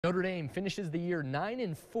Notre Dame finishes the year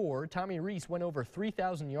 9-4. Tommy Rees went over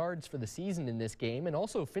 3,000 yards for the season in this game and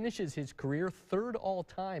also finishes his career third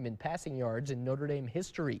all-time in passing yards in Notre Dame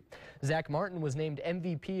history. Zach Martin was named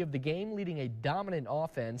MVP of the game, leading a dominant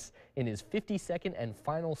offense in his 52nd and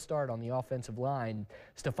final start on the offensive line.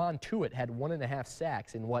 Stephon Tuitt had 1.5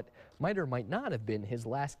 sacks in what might or might not have been his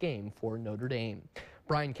last game for Notre Dame.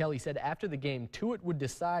 Brian Kelly said after the game, Tuitt would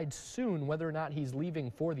decide soon whether or not he's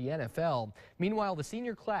leaving for the NFL. Meanwhile, the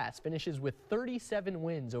senior class finishes with 37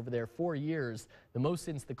 wins over their 4 years, the most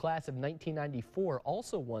since the class of 1994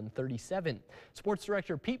 also won 37. Sports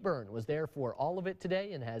director Pete Byrne was there for all of it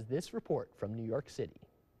today and has this report from New York City.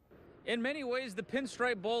 In many ways, the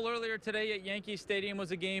Pinstripe Bowl earlier today at Yankee Stadium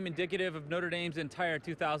was a game indicative of Notre Dame's entire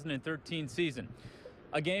 2013 season.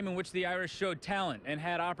 A game in which the Irish showed talent and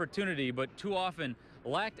had opportunity, but too often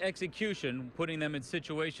lacked execution, putting them in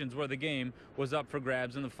situations where the game was up for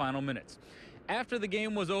grabs in the final minutes. After the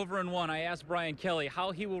game was over and won, I asked Brian Kelly how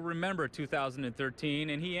he will remember 2013,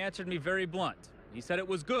 and he answered me very blunt. He said it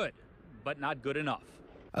was good, but not good enough.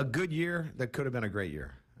 A good year that could have been a great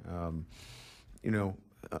year.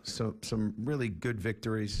 Some really good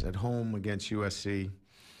victories at home against USC.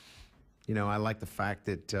 I like the fact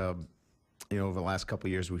that over the last couple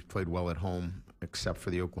of years we've played well at home, except for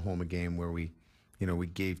the Oklahoma game where we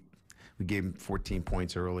gave them 14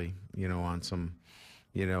 points early, on some,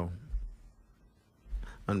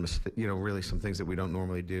 really some things that we don't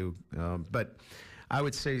normally do. But I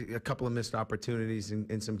would say a couple of missed opportunities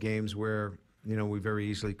in some games where, we very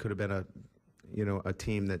easily could have been a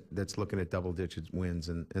team that's looking at double-digit wins,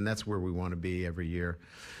 and that's where we want to be every year.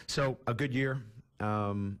 So a good year,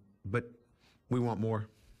 but we want more.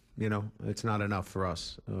 It's not enough for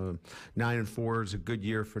us. 9-4 is a good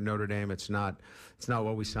year for Notre Dame. It's not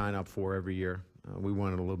what we sign up for every year. We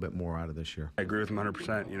wanted a little bit more out of this year. I agree with him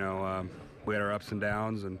 100%. We had our ups and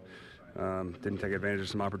downs and didn't take advantage of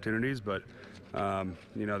some opportunities, but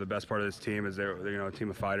the best part of this team is they're a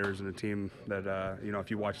team of fighters and a team that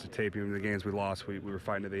if you watch the tape, even the games we lost, we were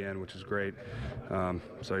fighting to the end, which is great.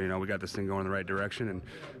 So we got this thing going in the right direction, and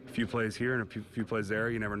a few plays here and a few plays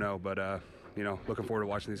there, you never know, but looking forward to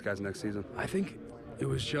watching these guys next season. I think it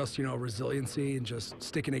was just, resiliency and just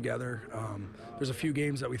sticking together. There's a few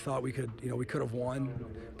games that we thought we could have won,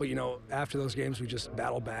 but, after those games, we just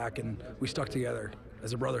battled back and we stuck together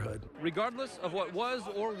as a brotherhood. Regardless of what was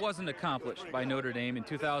or wasn't accomplished by Notre Dame in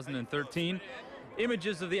 2013,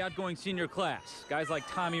 images of the outgoing senior class, guys like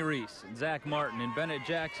Tommy Rees and Zach Martin and Bennett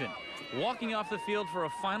Jackson, walking off the field for a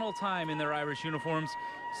final time in their Irish uniforms,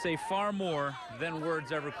 say far more than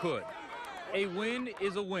words ever could. A win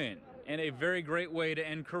is a win, and a very great way to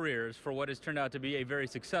end careers for what has turned out to be a very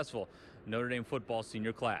successful Notre Dame football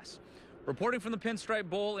senior class. Reporting from the Pinstripe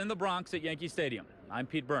Bowl in the Bronx at Yankee Stadium, I'm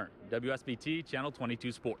Pete Byrne, WSBT Channel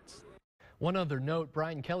 22 Sports. One other note,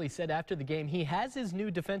 Brian Kelly said after the game he has his new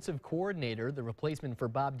defensive coordinator, the replacement for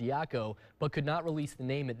Bob Diaco, but could not release the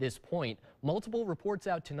name at this point. Multiple reports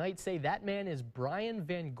out tonight say that man is Brian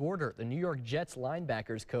Van Gorder, the New York Jets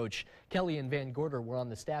linebackers coach. Kelly and Van Gorder were on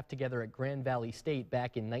the staff together at Grand Valley State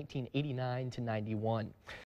back in 1989 to 91.